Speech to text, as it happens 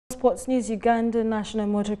sports news, Uganda national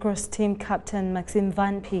motocross team captain Maxime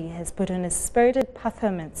Van P has put on a spirited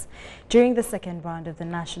performance during the second round of the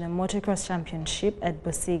National Motocross Championship at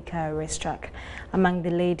Busika racetrack. Among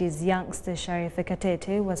the ladies, youngster Sharifa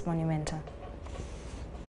Katete was monumental.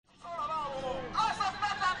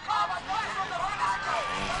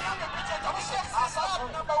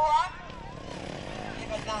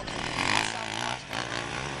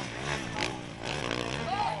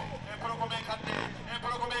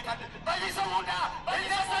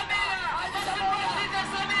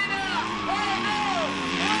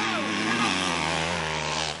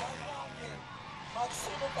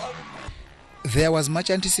 There was much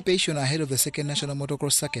anticipation ahead of the second national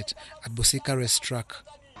motocross circuit at Busika racetrack.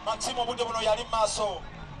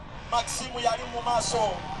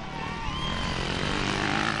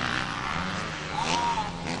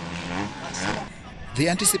 The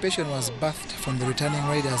anticipation was birthed from the returning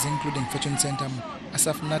riders, including Fortune Center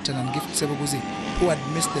Asaf Nathan and Gift Sebuguzi, who had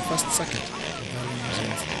missed the first circuit for varying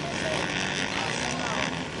reasons.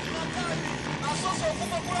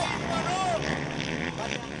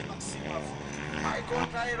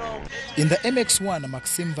 In the MX1,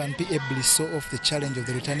 Maxime Van P ably saw off the challenge of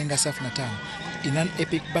the returning Asaf Nathan in an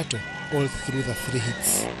epic battle all through the three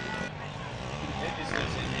hits.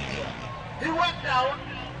 He went down,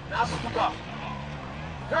 now stood up.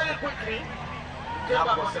 Very quickly, came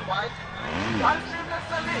back on the fight.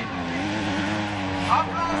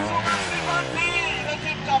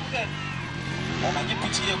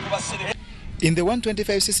 In the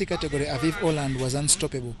 125cc category, Aviv Holland was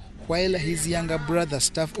unstoppable, while his younger brother,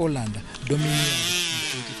 Staff Holland,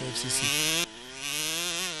 dominated in the 85cc.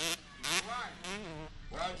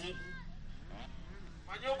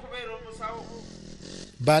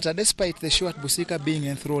 But despite the show at Busika being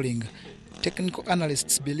enthralling, technical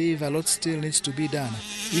analysts believe a lot still needs to be done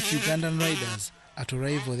if Ugandan riders are to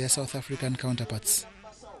rival their South African counterparts.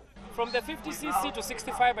 From the 50cc to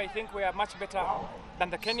 65, I think we are much better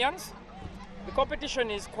than the Kenyans. The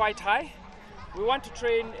competition is quite high. We want to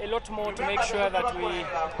train a lot more to make sure that we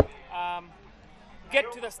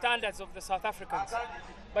get to the standards of the South Africans.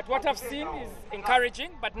 But what I've seen is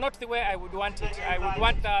encouraging, but not the way I would want it. I would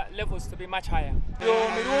want the levels to be much higher.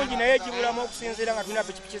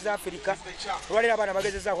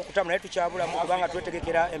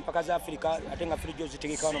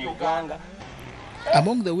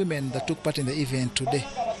 Among the women that took part in the event today,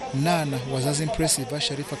 none was as impressive as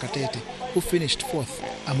Sharifa Katete, who finished fourth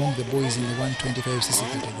among the boys in the 125cc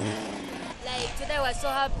category. Like today I was so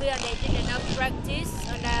happy and I did enough practice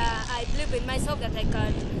and I believe in myself that I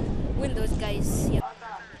can win those guys. Yeah.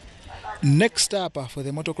 Next up for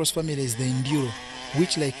the motocross family is the Enduro,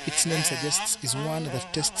 which like its name suggests is one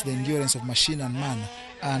that tests the endurance of machine and man,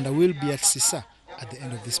 and will be at Sisa at the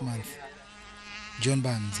end of this month. John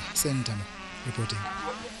Barnes, Sentinel, reporting.